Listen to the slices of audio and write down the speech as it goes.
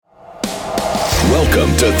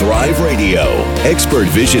Welcome to Thrive Radio, expert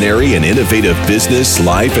visionary and innovative business,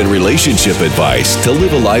 life, and relationship advice to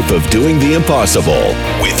live a life of doing the impossible.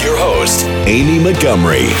 With your host, Amy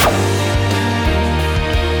Montgomery.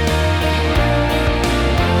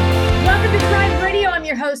 Welcome to Thrive Radio. I'm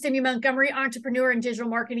your host, Amy Montgomery, entrepreneur and digital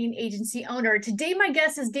marketing agency owner. Today, my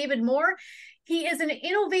guest is David Moore. He is an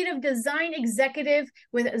innovative design executive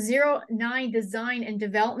with 09 Design and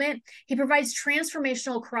Development. He provides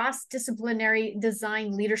transformational cross-disciplinary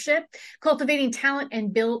design leadership, cultivating talent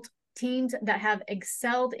and built teams that have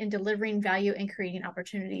excelled in delivering value and creating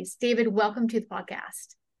opportunities. David, welcome to the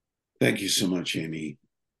podcast. Thank you so much, Amy.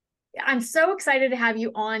 I'm so excited to have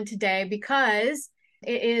you on today because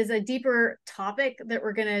it is a deeper topic that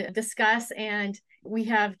we're going to discuss, and we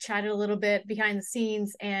have chatted a little bit behind the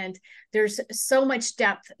scenes, and there's so much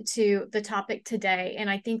depth to the topic today. And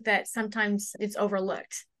I think that sometimes it's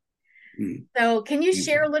overlooked. So can you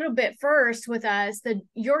share a little bit first with us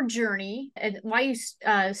your journey and why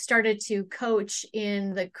you started to coach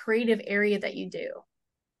in the creative area that you do?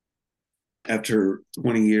 After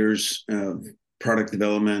 20 years of product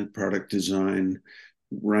development, product design,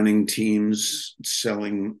 running teams,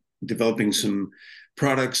 selling, developing some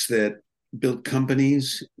products that built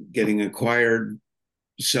companies, getting acquired,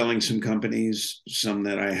 selling some companies, some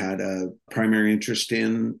that I had a primary interest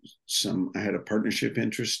in, some I had a partnership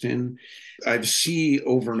interest in. I see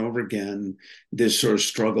over and over again this sort of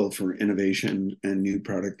struggle for innovation and new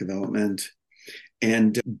product development.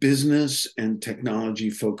 And business and technology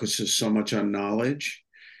focuses so much on knowledge.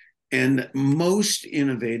 And most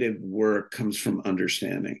innovative work comes from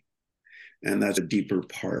understanding. And that's a deeper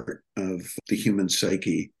part of the human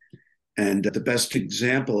psyche. And the best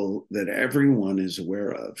example that everyone is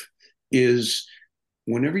aware of is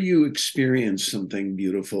whenever you experience something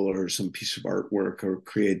beautiful or some piece of artwork or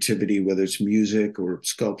creativity, whether it's music or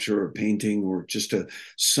sculpture or painting or just a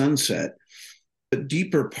sunset, a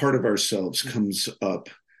deeper part of ourselves comes up.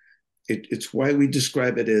 It's why we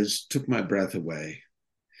describe it as took my breath away,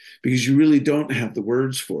 because you really don't have the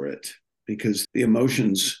words for it because the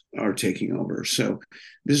emotions are taking over. So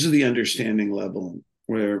this is the understanding level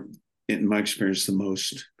where, in my experience, the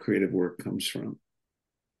most creative work comes from.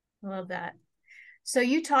 I love that. So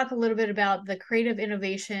you talk a little bit about the creative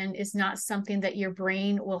innovation is not something that your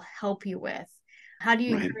brain will help you with. How do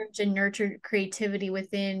you encourage and nurture creativity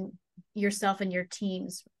within yourself and your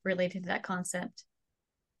teams related to that concept?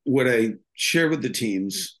 What I share with the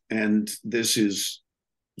teams, and this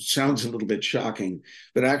sounds a little bit shocking,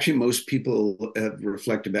 but actually most people have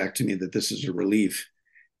reflected back to me that this is a relief,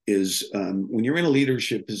 is when you're in a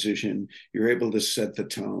leadership position, you're able to set the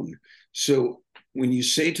tone. So when you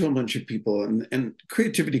say to a bunch of people, and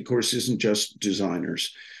creativity, of course, isn't just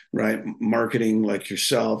designers, right? Marketing, like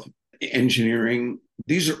yourself, engineering,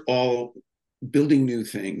 these are all building new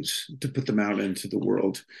things to put them out into the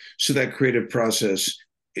world. So that creative process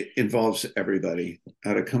involves everybody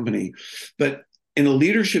at a company. But in a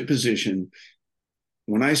leadership position,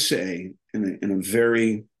 when I say in a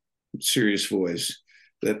very serious voice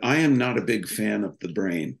that I am not a big fan of the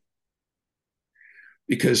brain,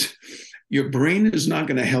 because your brain is not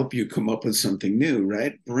going to help you come up with something new,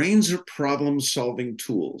 right? Brains are problem-solving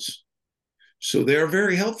tools. So they're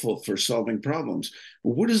very helpful for solving problems.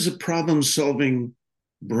 But what does a problem-solving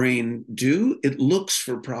brain do? It looks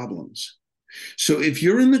for problems. So if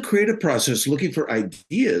you're in the creative process looking for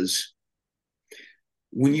ideas,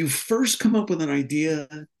 when you first come up with an idea,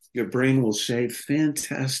 your brain will say,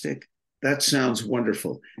 fantastic, that sounds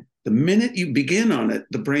wonderful. The minute you begin on it,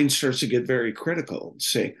 the brain starts to get very critical,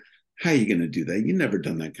 say, how are you going to do that? You've never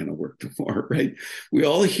done that kind of work before, right? We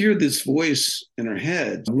all hear this voice in our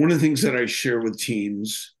head. One of the things that I share with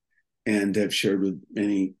teams and have shared with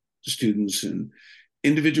many students in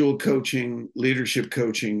individual coaching, leadership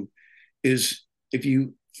coaching, is if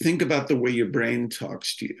you think about the way your brain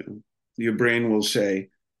talks to you, your brain will say,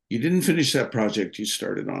 you didn't finish that project you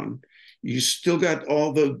started on. You still got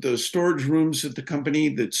all the storage rooms at the company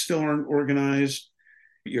that still aren't organized.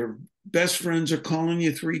 Your best friends are calling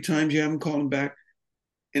you 3 times. You haven't called them back.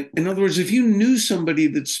 In other words, if you knew somebody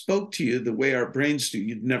that spoke to you the way our brains do,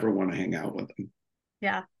 you'd never want to hang out with them.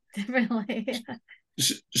 Yeah, definitely.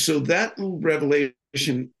 So that little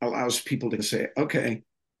revelation allows people to say, okay,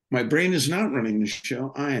 my brain is not running the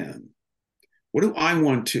show. I am. What do I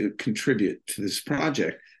want to contribute to this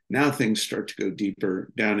project? Now things start to go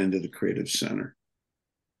deeper down into the creative center.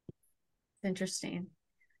 Interesting.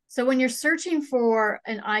 So when you're searching for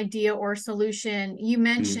an idea or a solution, you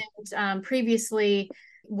mentioned previously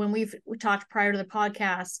when we talked prior to the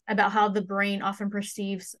podcast about how the brain often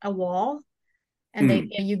perceives a wall.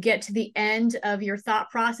 and you get to the end of your thought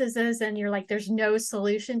processes and you're like, there's no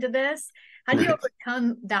solution to this. How do you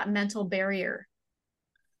overcome that mental barrier?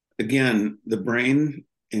 Again, the brain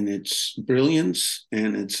in its brilliance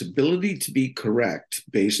and its ability to be correct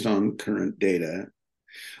based on current data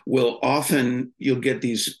will often, you'll get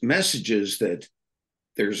these messages that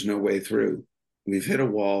there's no way through. We've hit a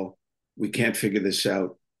wall. We can't figure this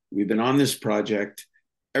out. We've been on this project.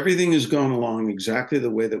 Everything is going along exactly the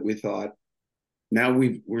way that we thought. Now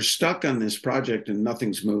we're stuck on this project and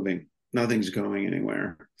nothing's moving. Nothing's going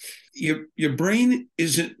anywhere. Your brain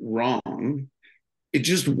isn't wrong. It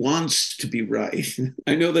just wants to be right.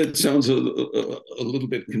 I know that sounds a little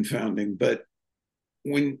bit confounding, but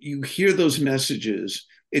when you hear those messages,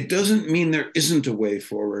 it doesn't mean there isn't a way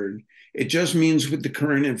forward. It just means with the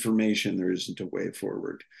current information, there isn't a way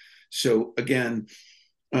forward. So again,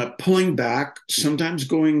 pulling back, sometimes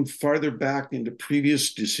going farther back into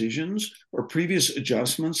previous decisions or previous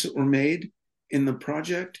adjustments that were made in the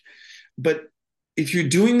project. But if you're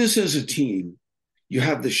doing this as a team, you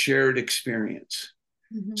have the shared experience.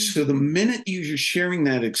 Mm-hmm. So the minute you're sharing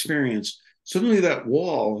that experience, suddenly that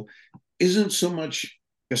wall isn't so much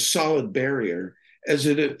a solid barrier as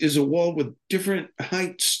it is a wall with different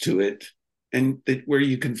heights to it, and where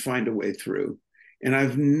you can find a way through. And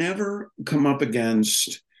I've never come up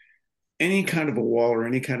against any kind of a wall or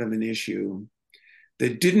any kind of an issue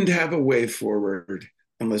that didn't have a way forward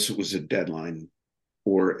unless it was a deadline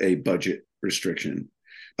or a budget restriction.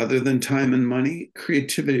 Other than time and money,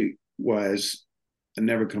 creativity-wise, I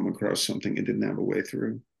never come across something it didn't have a way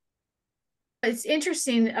through. It's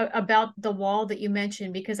interesting about the wall that you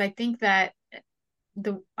mentioned, because I think that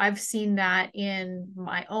I've seen that in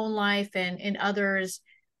my own life and in others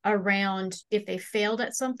around, if they failed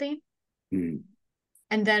at something, and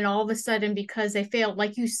then all of a sudden, because they failed,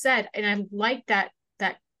 like you said, and I like that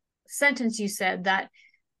sentence you said, that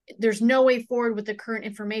there's no way forward with the current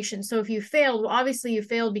information. So if you failed, well, obviously you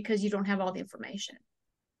failed because you don't have all the information.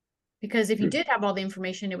 Because if you did have all the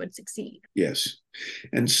information, it would succeed. Yes.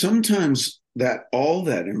 And sometimes all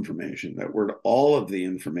that information, that word, all of the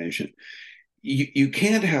information, you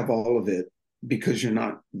can't have all of it because you're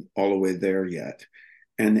not all the way there yet.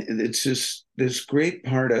 And it's just this great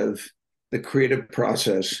part of the creative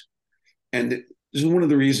process. And this is one of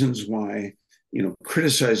the reasons why,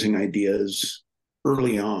 criticizing ideas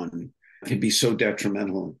early on can be so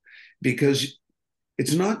detrimental, because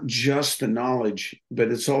it's not just the knowledge,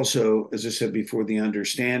 but it's also, as I said before, the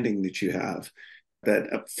understanding that you have,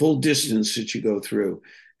 that full distance that you go through,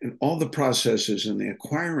 and all the processes and the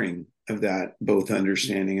acquiring of that, both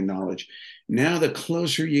understanding and knowledge. Now, the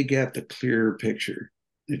closer you get, the clearer picture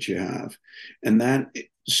that you have. And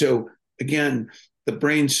so again, the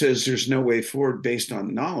brain says there's no way forward based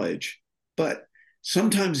on knowledge, but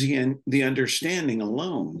sometimes the understanding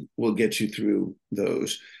alone will get you through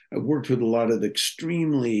those. I've worked with a lot of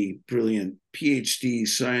extremely brilliant PhD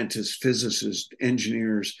scientists, physicists,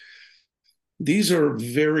 engineers. These are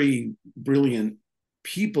very brilliant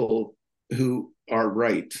people who are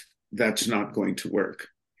right. That's not going to work.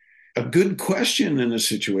 A good question in a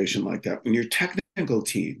situation like that, when your technical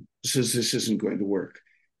team says this isn't going to work,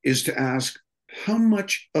 is to ask, how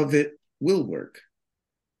much of it will work?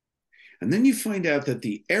 And then you find out that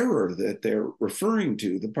the error that they're referring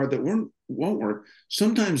to, the part that won't work,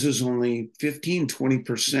 sometimes is only 15,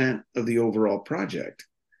 20% of the overall project.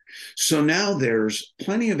 So now there's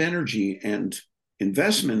plenty of energy and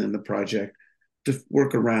investment in the project to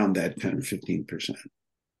work around that 10 or 15%.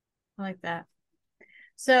 I like that.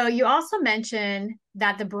 So you also mentioned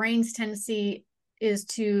that the brain's tendency is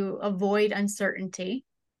to avoid uncertainty,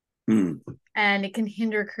 and it can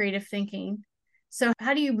hinder creative thinking. So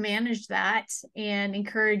how do you manage that and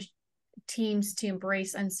encourage teams to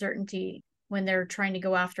embrace uncertainty when they're trying to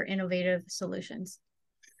go after innovative solutions?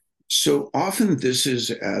 So often this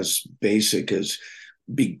is as basic as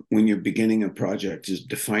when you're beginning a project, is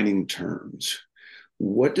defining terms.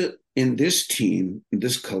 In this team, in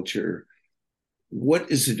this culture, what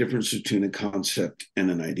is the difference between a concept and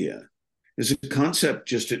an idea? Is a concept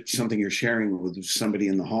just something you're sharing with somebody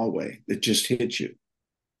in the hallway that just hits you?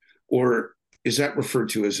 Or is that referred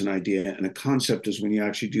to as an idea? And a concept is when you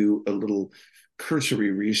actually do a little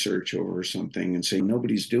cursory research over something and say,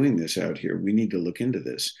 nobody's doing this out here. We need to look into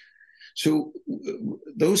this. So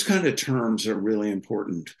those kind of terms are really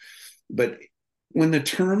important. But when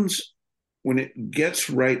it gets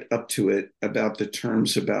right up to it about the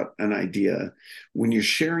terms about an idea, when you're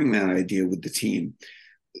sharing that idea with the team,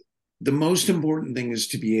 the most important thing is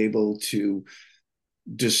to be able to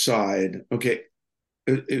decide, okay,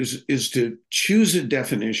 is to choose a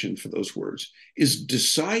definition for those words. Is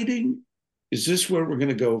deciding Is this where we're going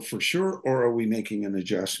to go for sure, or are we making an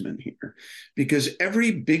adjustment here? Because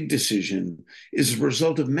every big decision is a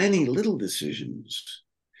result of many little decisions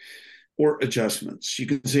or adjustments. You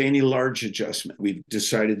can say any large adjustment. We've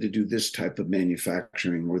decided to do this type of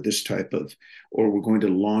manufacturing or or we're going to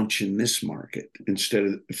launch in this market instead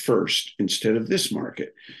of this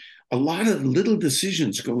market. A lot of little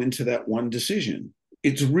decisions go into that one decision.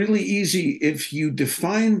 It's really easy if you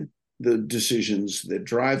define the decisions that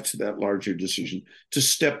drive to that larger decision to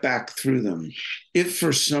step back through them. If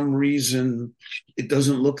for some reason it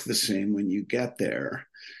doesn't look the same when you get there,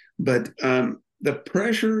 but the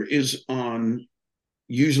pressure is on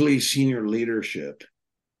usually senior leadership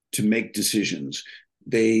to make decisions.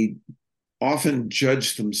 They often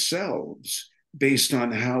judge themselves based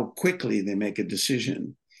on how quickly they make a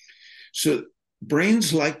decision. So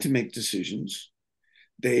brains like to make decisions.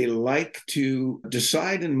 They like to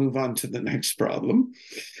decide and move on to the next problem.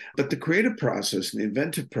 But the creative process and the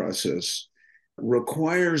inventive process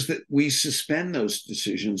requires that we suspend those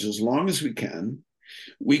decisions as long as we can.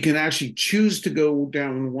 We can actually choose to go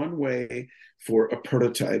down one way for a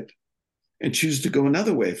prototype and choose to go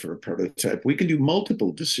another way for a prototype. We can do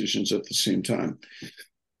multiple decisions at the same time.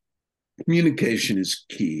 Communication is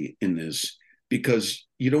key in this because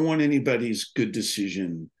you don't want anybody's good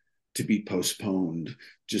decision to be postponed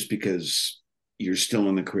just because you're still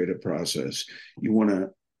in the creative process. You want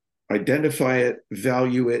to identify it,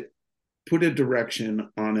 value it, put a direction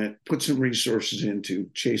on it, put some resources into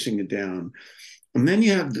chasing it down. And then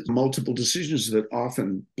you have multiple decisions that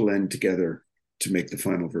often blend together to make the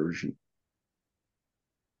final version.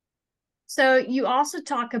 So you also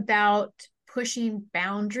talk about pushing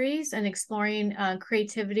boundaries and exploring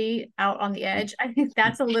creativity out on the edge. I think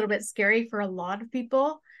that's a little bit scary for a lot of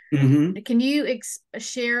people. Mm-hmm. Can you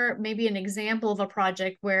share maybe an example of a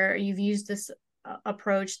project where you've used this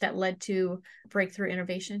approach that led to breakthrough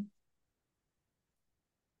innovation?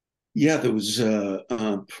 Yeah, there was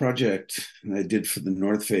a project I did for the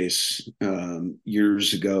North Face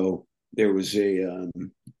years ago. There was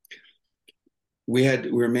we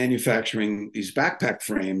were manufacturing these backpack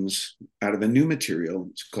frames out of a new material.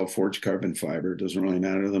 It's called forged carbon fiber. It doesn't really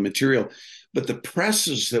matter the material, but the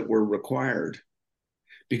presses that were required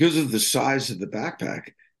because of the size of the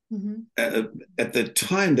backpack. Mm-hmm. At the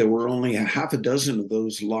time, there were only a half a dozen of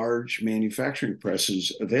those large manufacturing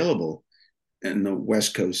presses available in the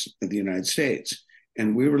West Coast of the United States.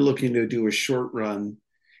 And we were looking to do a short run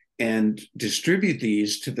and distribute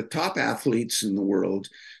these to the top athletes in the world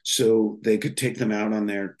so they could take them out on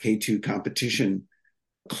their K2 competition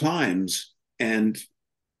climbs and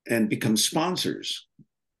become sponsors.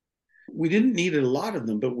 We didn't need a lot of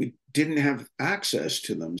them, but we didn't have access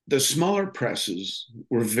to them. The smaller presses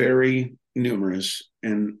were very numerous.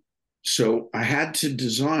 And so I had to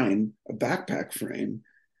design a backpack frame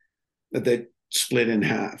that split in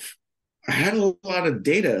half. I had a lot of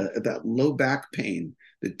data about low back pain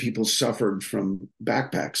that people suffered from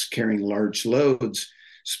backpacks carrying large loads,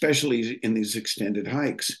 especially in these extended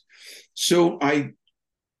hikes. So I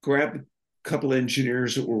grabbed a couple of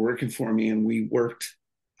engineers that were working for me, and we worked,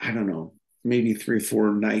 I don't know, maybe 3 or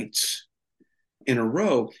 4 nights in a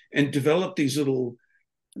row and developed these little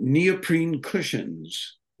neoprene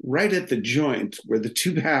cushions right at the joint where the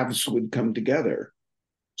two halves would come together.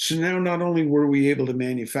 So now not only were we able to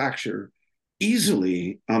manufacture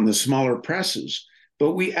easily on the smaller presses,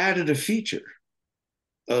 but we added a feature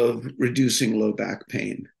of reducing low back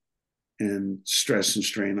pain and stress and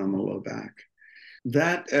strain on the low back.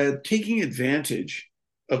 That taking advantage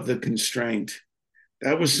of the constraint,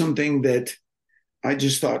 that was something that I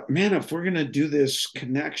just thought, man, if we're going to do this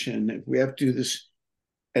connection, if we have to do this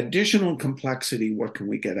additional complexity, what can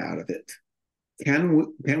we get out of it?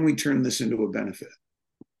 Can we turn this into a benefit?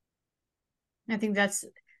 I think that's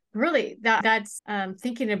really that's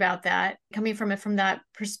thinking about that, coming from that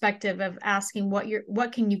perspective of asking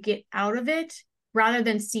what can you get out of it rather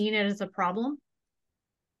than seeing it as a problem.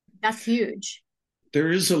 That's huge.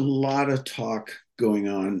 There is a lot of talk going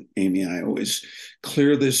on, Amy. I always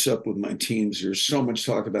clear this up with my teams. There's so much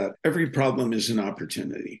talk about every problem is an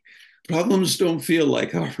opportunity. Problems don't feel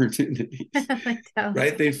like opportunities,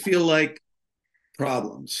 right? They feel like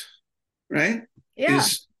problems, right? Yeah.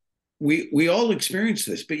 We all experience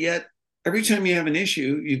this, but yet every time you have an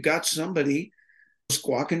issue, you've got somebody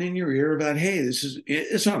squawking in your ear about, hey,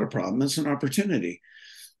 it's not a problem, it's an opportunity.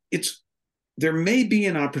 There may be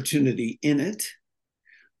an opportunity in it,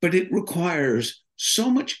 but it requires so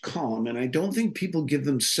much calm, and I don't think people give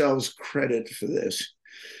themselves credit for this,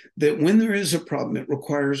 that when there is a problem, it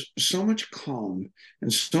requires so much calm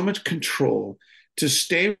and so much control to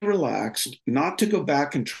stay relaxed, not to go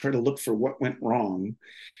back and try to look for what went wrong,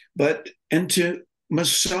 and to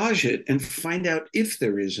massage it and find out if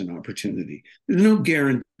there is an opportunity. There's no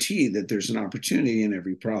guarantee that there's an opportunity in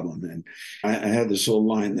every problem. And I have this old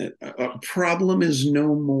line that a problem is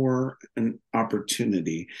no more an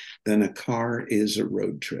opportunity than a car is a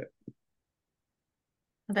road trip.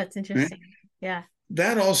 That's interesting. Right? Yeah.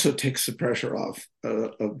 That also takes the pressure off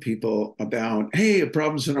of people about, hey, a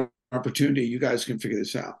problem's an opportunity. You guys can figure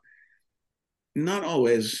this out. Not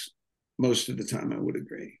always. Most of the time, I would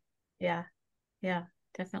agree. Yeah. Yeah,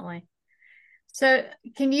 definitely. So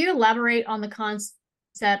can you elaborate on the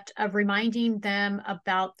concept of reminding them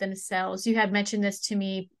about themselves? You had mentioned this to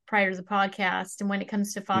me prior to the podcast. And when it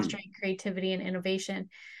comes to fostering creativity and innovation,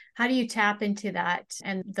 how do you tap into that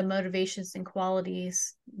and the motivations and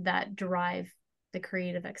qualities that drive the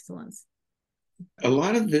creative excellence? A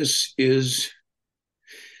lot of this is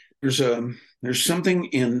there's something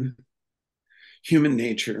in human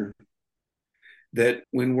nature that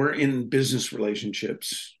when we're in business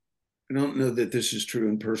relationships, I don't know that this is true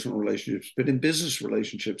in personal relationships, but in business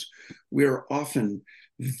relationships, we are often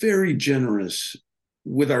very generous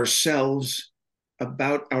with ourselves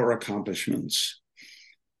about our accomplishments.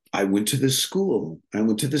 I went to this school. I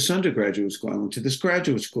went to this undergraduate school. I went to this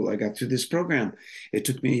graduate school. I got through this program. It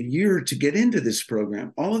took me a year to get into this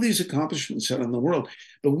program. All of these accomplishments out in the world,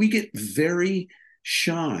 but we get very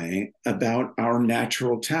shy about our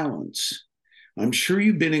natural talents. I'm sure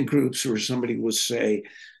you've been in groups where somebody will say,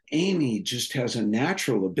 Amy just has a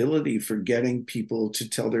natural ability for getting people to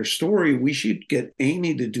tell their story. We should get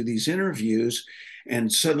Amy to do these interviews.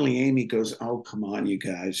 And suddenly Amy goes, oh, come on, you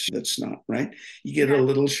guys, that's not right. You get a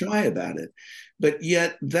little shy about it. But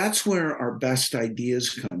yet that's where our best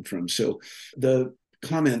ideas come from. So the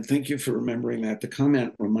comment, thank you for remembering that, the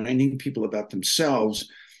comment reminding people about themselves.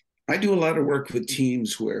 I do a lot of work with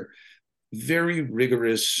teams where very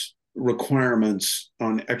rigorous requirements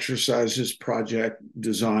on exercises, project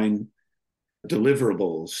design,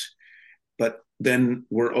 deliverables. But then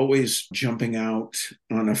we're always jumping out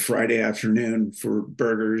on a Friday afternoon for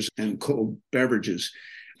burgers and cold beverages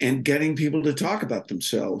and getting people to talk about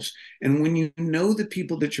themselves. And when you know the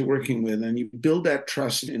people that you're working with and you build that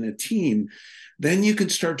trust in a team, then you can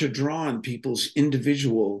start to draw on people's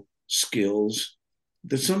individual skills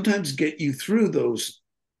that sometimes get you through those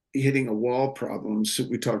hitting a wall problems that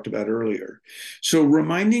we talked about earlier. So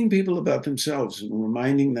reminding people about themselves and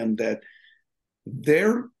reminding them that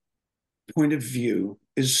their point of view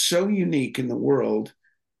is so unique in the world.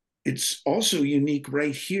 It's also unique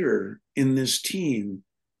right here in this team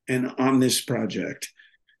and on this project.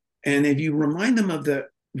 And if you remind them of that,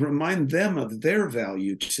 remind them of their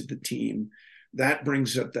value to the team, that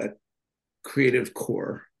brings up that creative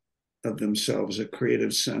core of themselves, a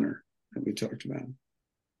creative center that we talked about.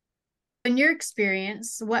 In your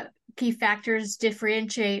experience, what key factors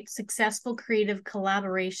differentiate successful creative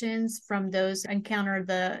collaborations from those encounter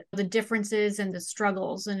the differences and the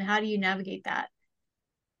struggles, and how do you navigate that?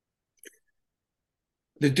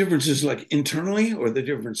 The differences like internally or the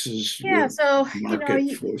differences with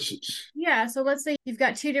market forces? Yeah, so let's say you've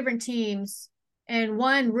got two different teams and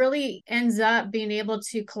one really ends up being able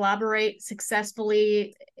to collaborate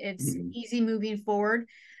successfully. It's easy moving forward,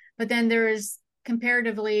 but then there is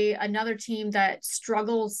comparatively another team that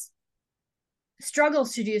struggles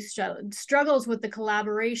with the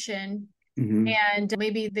collaboration, and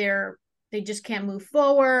maybe they just can't move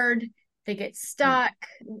forward, they get stuck.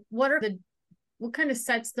 What kind of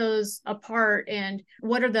sets those apart, and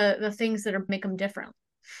what are the things that make them different?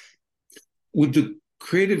 With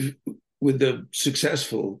the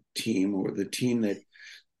successful team, or the team that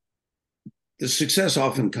the success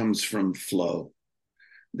often comes from flow,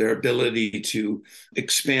 their ability to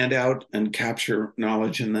expand out and capture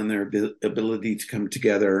knowledge, and then their ability to come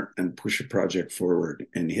together and push a project forward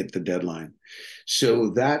and hit the deadline.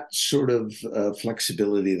 So that sort of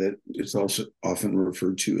flexibility that is also often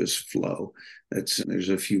referred to as flow. There's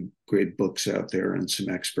a few great books out there and some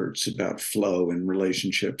experts about flow in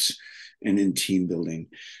relationships and in team building.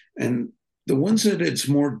 And the ones that it's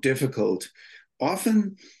more difficult,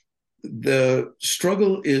 often the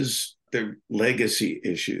struggle is their legacy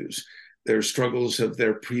issues, their struggles of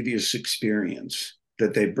their previous experience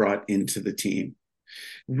that they brought into the team.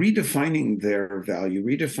 Redefining their value,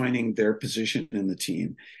 redefining their position in the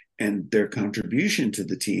team and their contribution to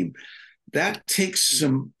the team, that takes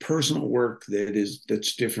some personal work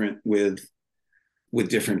that's different with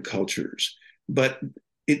different cultures. But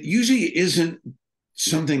it usually isn't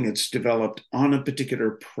something that's developed on a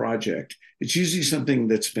particular project. It's usually something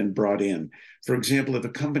that's been brought in. For example, if a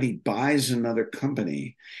company buys another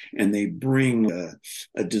company and they bring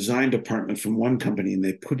a design department from one company and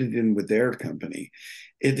they put it in with their company,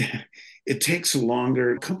 it takes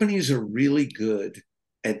longer. Companies are really good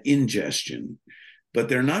at ingestion, but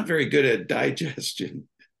they're not very good at digestion.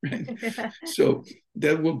 Right. So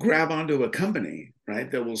that will grab onto a company, right,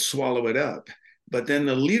 that will swallow it up. But then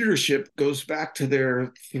the leadership goes back to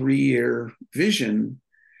their 3-year vision,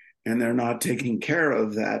 and they're not taking care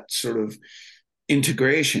of that sort of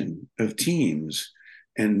integration of teams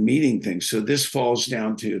and meeting things. So this falls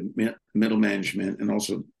down to middle management and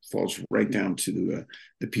also falls right down to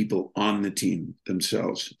the people on the team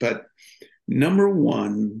themselves. But number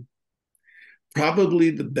one, probably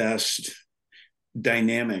the best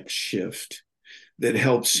dynamic shift that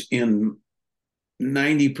helps in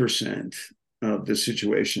 90% of the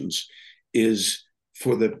situations is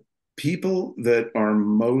for the people that are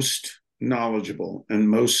most knowledgeable and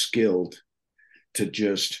most skilled to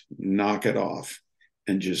just knock it off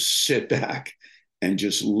and just sit back and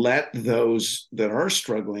just let those that are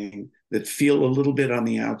struggling, that feel a little bit on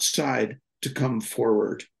the outside, to come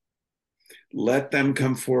forward. Let them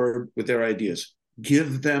come forward with their ideas.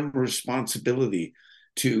 Give them responsibility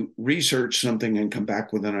to research something and come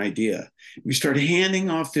back with an idea. We start handing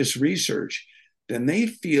off this research, then they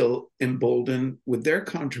feel emboldened with their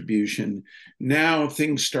contribution. Now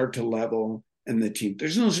things start to level, and the team,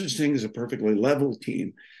 there's no such thing as a perfectly level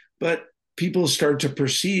team, but people start to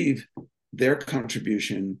perceive their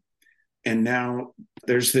contribution. And now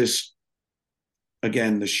there's this,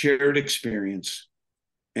 again, the shared experience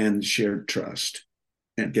and shared trust,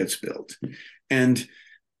 and gets built. And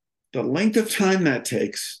the length of time that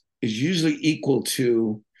takes is usually equal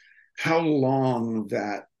to how long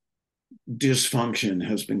that dysfunction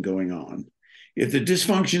has been going on. If the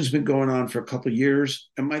dysfunction's been going on for a couple of years,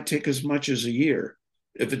 it might take as much as a year.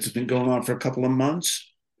 If it's been going on for a couple of months,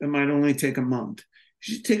 it might only take a month.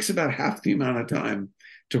 It takes about half the amount of time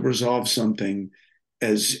to resolve something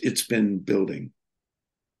as it's been building.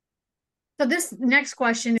 So this next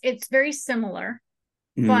question, it's very similar,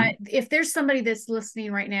 but if there's somebody that's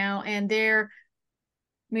listening right now and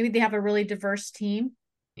maybe they have a really diverse team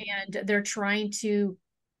and they're trying to,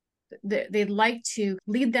 they'd like to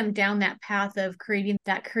lead them down that path of creating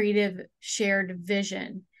that creative shared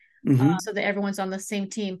vision so that everyone's on the same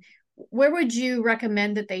team, where would you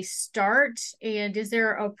recommend that they start? And is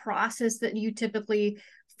there a process that you typically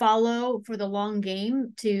follow for the long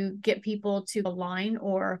game to get people to align,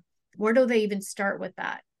 or where do they even start with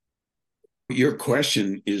that? Your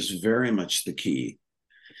question is very much the key.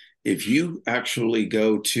 If you actually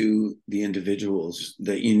go to the individuals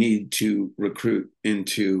that you need to recruit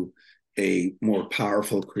into a more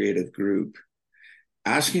powerful creative group,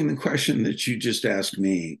 asking the question that you just asked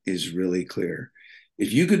me is really clear.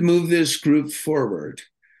 If you could move this group forward,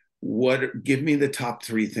 give me the top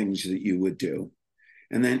 3 things that you would do.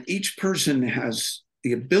 And then each person has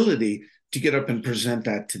the ability to get up and present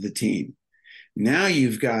that to the team. Now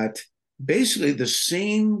you've got basically the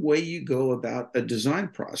same way you go about a design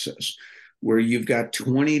process, where you've got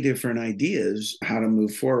 20 different ideas how to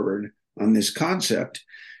move forward on this concept.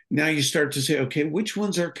 Now you start to say, okay, which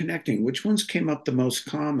ones are connecting? Which ones came up the most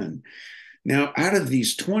common? Now, out of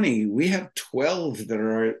these 20, we have 12 that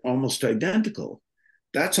are almost identical.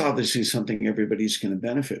 That's obviously something everybody's going to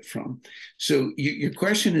benefit from. So your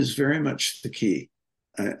question is very much the key.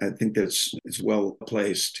 I think it's well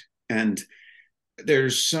placed. And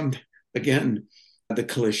there's some, again, the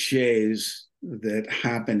cliches that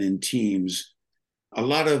happen in teams. A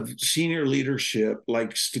lot of senior leadership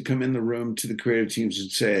likes to come in the room to the creative teams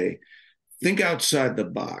and say, think outside the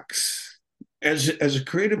box. As a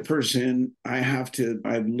creative person, I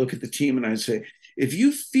look at the team and I say, if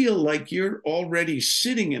you feel like you're already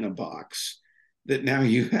sitting in a box that now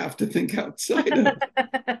you have to think outside of,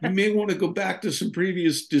 you may want to go back to some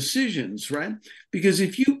previous decisions, right? Because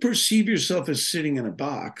if you perceive yourself as sitting in a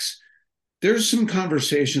box, there's some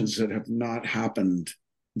conversations that have not happened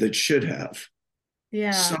that should have.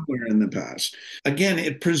 Yeah. Somewhere in the past. Again,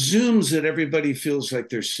 it presumes that everybody feels like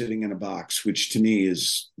they're sitting in a box, which to me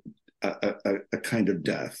is a kind of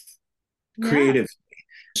death, creatively.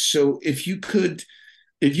 So if you could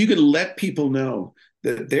let people know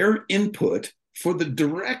that their input for the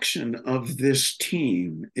direction of this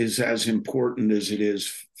team is as important as it is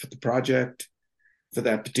for the project, for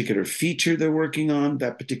that particular feature they're working on,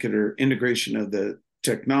 that particular integration of the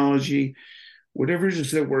technology, whatever it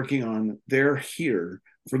is they're working on, they're here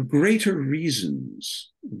for greater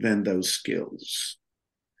reasons than those skills.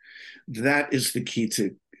 That is the key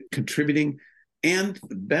to contributing And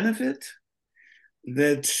the benefit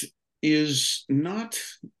that is not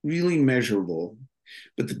really measurable,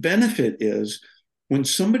 but the benefit is when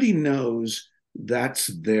somebody knows that's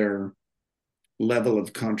their level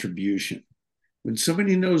of contribution, when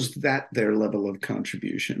somebody knows that their level of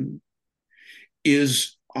contribution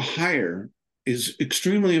is is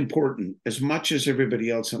extremely important as much as everybody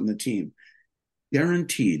else on the team,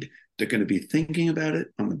 guaranteed they're going to be thinking about it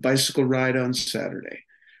on the bicycle ride on Saturday,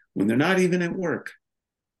 when they're not even at work,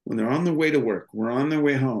 when they're on their way to work, we're on their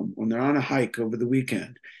way home, when they're on a hike over the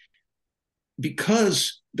weekend,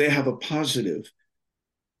 because they have a positive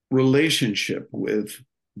relationship with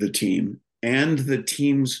the team and the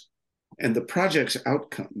team's and the project's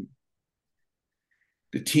outcome.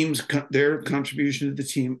 The team's their contribution to the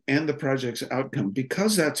team and the project's outcome,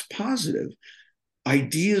 because that's positive,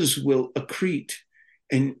 ideas will accrete,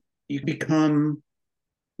 and you become,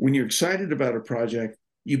 when you're excited about a project,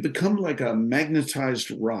 you become like a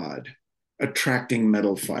magnetized rod attracting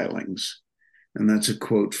metal filings. And that's a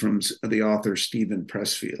quote from the author Stephen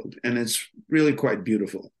Pressfield. And it's really quite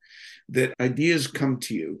beautiful that ideas come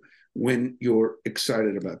to you when you're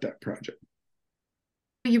excited about that project.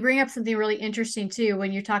 You bring up something really interesting too,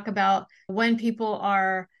 when you talk about when people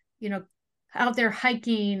are, out there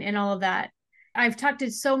hiking and all of that. I've talked to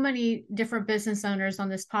so many different business owners on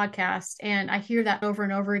this podcast, and I hear that over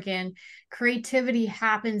and over again. Creativity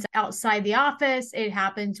happens outside the office. It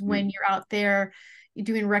happens when you're out there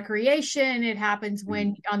doing recreation. It happens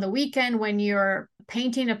when on the weekend, when you're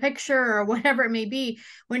painting a picture or whatever it may be,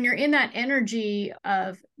 when you're in that energy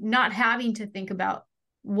of not having to think about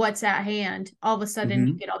what's at hand, all of a sudden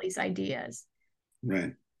you get all these ideas.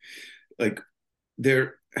 Right. Like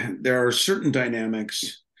there are certain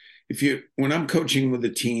dynamics. When I'm coaching with a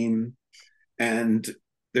team and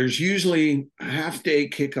there's usually a half day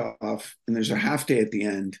kickoff and there's a half day at the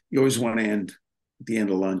end, you always want to end at the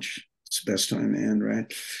end of lunch. It's the best time to end, right?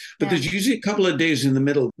 But there's usually a couple of days in the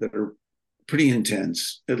middle that are pretty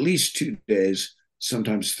intense, at least 2 days,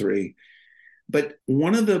 sometimes 3. But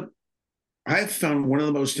I've found one of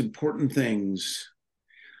the most important things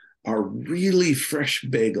are really fresh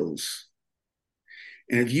bagels.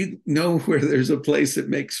 And if you know where there's a place that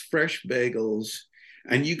makes fresh bagels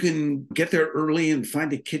and you can get there early and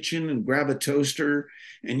find a kitchen and grab a toaster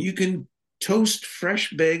and you can toast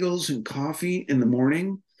fresh bagels and coffee in the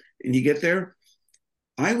morning and you get there,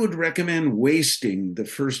 I would recommend wasting the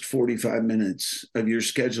first 45 minutes of your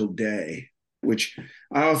scheduled day, which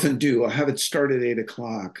I often do. I'll have it start at 8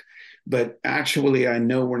 o'clock. But actually, I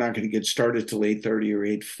know we're not going to get started till 8:30 or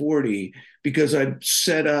 8:40 because I've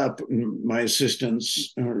set up, my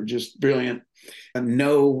assistants are just brilliant, and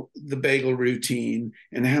know the bagel routine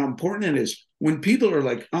and how important it is. When people are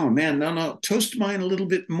like, oh man, no, toast mine a little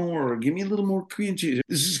bit more, give me a little more cream cheese.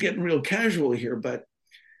 This is getting real casual here, but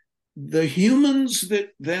the humans that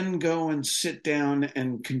then go and sit down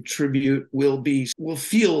and contribute will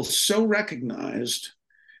feel so recognized.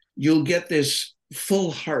 You'll get this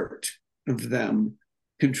full heart of them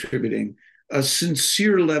contributing, a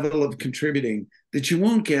sincere level of contributing that you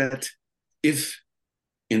won't get if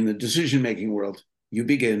in the decision-making world, you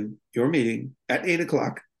begin your meeting at 8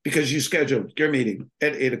 o'clock because you scheduled your meeting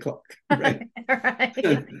at 8 o'clock, right?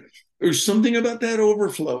 Right. There's something about that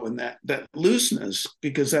overflow and that looseness,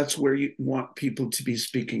 because that's where you want people to be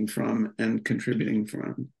speaking from and contributing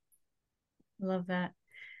from. Love that.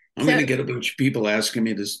 I'm going to get a bunch of people asking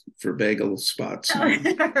me for bagel spots. Right.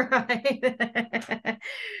 Bring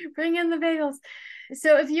in the bagels.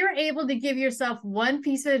 So if you're able to give yourself one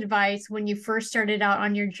piece of advice when you first started out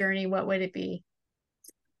on your journey, what would it be?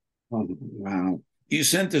 Oh, wow. You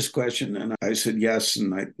sent this question and I said yes,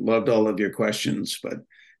 and I loved all of your questions, but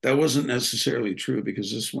that wasn't necessarily true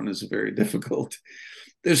because this one is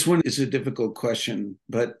this one is a difficult question.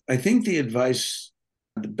 But I think the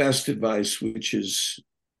best advice, which is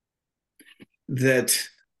that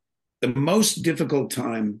the most difficult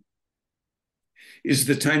time is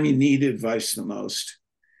the time you need advice the most.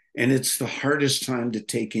 And it's the hardest time to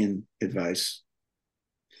take in advice.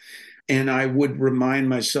 And I would remind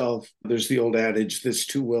myself, there's the old adage, this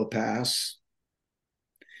too will pass.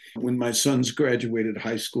 When my sons graduated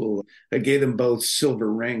high school, I gave them both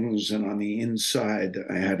silver rings, and on the inside,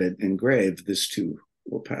 I had it engraved, this too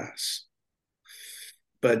will pass.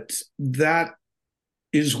 But that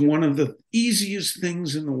is one of the easiest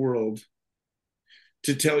things in the world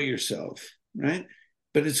to tell yourself, right?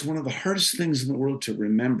 But it's one of the hardest things in the world to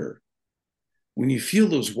remember when you feel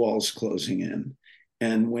those walls closing in,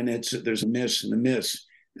 and when there's a miss and a miss,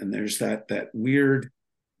 and there's that weird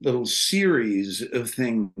little series of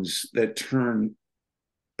things that turn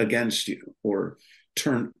against you or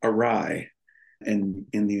turn awry. and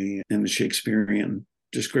in the Shakespearean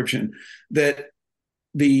description, that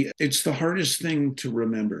it's the hardest thing to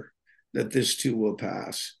remember, that this too will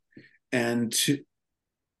pass. And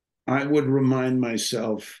I would remind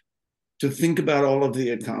myself to think about all of the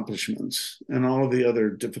accomplishments and all of the other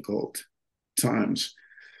difficult times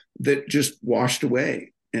that just washed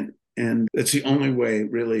away. And that's the only way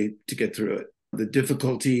really to get through it. The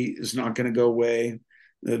difficulty is not going to go away.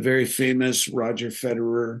 The very famous Roger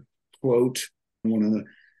Federer quote, one of the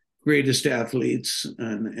greatest athletes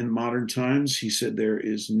in modern times, he said, "There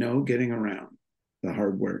is no getting around the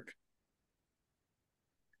hard work."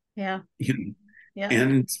 Yeah. Yeah.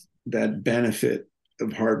 And that benefit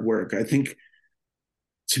of hard work. I think,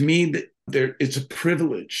 to me, that it's a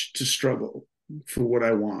privilege to struggle for what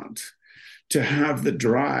I want, to have the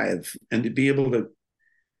drive and to be able to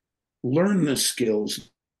learn the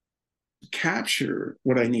skills, capture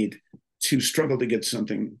what I need to struggle to get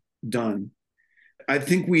something done. I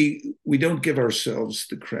think we don't give ourselves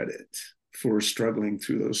the credit for struggling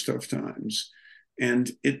through those tough times.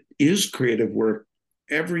 And it is creative work.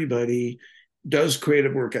 Everybody does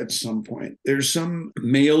creative work at some point. There's some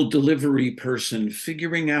mail delivery person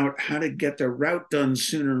figuring out how to get their route done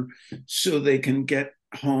sooner so they can get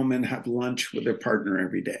home and have lunch with their partner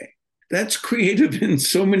every day. That's creative in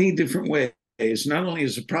so many different ways. Not only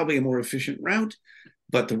is it probably a more efficient route,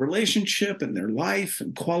 but the relationship and their life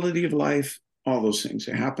and quality of life, all those things,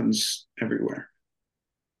 it happens everywhere.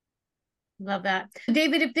 Love that.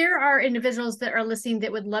 David, if there are individuals that are listening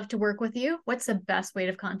that would love to work with you, what's the best way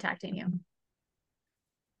of contacting you?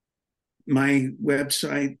 My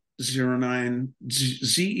website,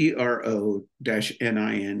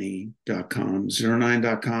 zero9-nine.com,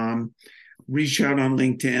 09.com. Reach out on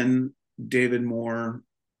LinkedIn, David Moore,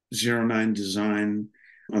 09 Design.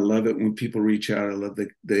 I love it when people reach out. I love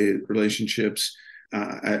the relationships.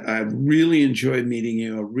 I really enjoyed meeting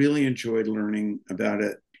you. I really enjoyed learning about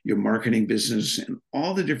it, your marketing business and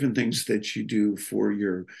all the different things that you do for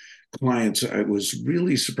your clients. I was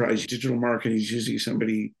really surprised. Digital marketing is usually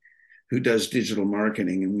somebody who does digital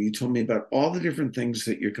marketing. And when you told me about all the different things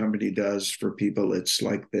that your company does for people, it's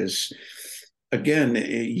like this. Again,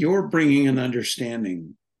 you're bringing an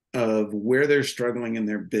understanding of where they're struggling in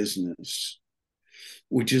their business,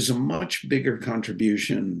 which is a much bigger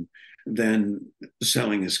contribution than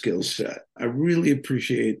selling a skill set. I really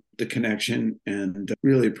appreciate the connection and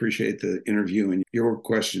really appreciate the interview, and your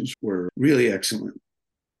questions were really excellent.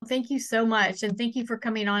 Thank you so much. And thank you for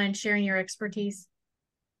coming on and sharing your expertise.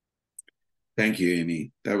 Thank you,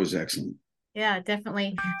 Amy. That was excellent. Yeah,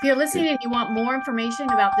 definitely. If you're listening and you want more information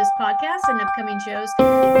about this podcast and upcoming shows, you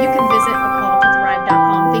can visit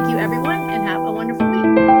acalltothrive.com. Thank you, everyone, and have a wonderful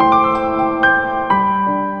week.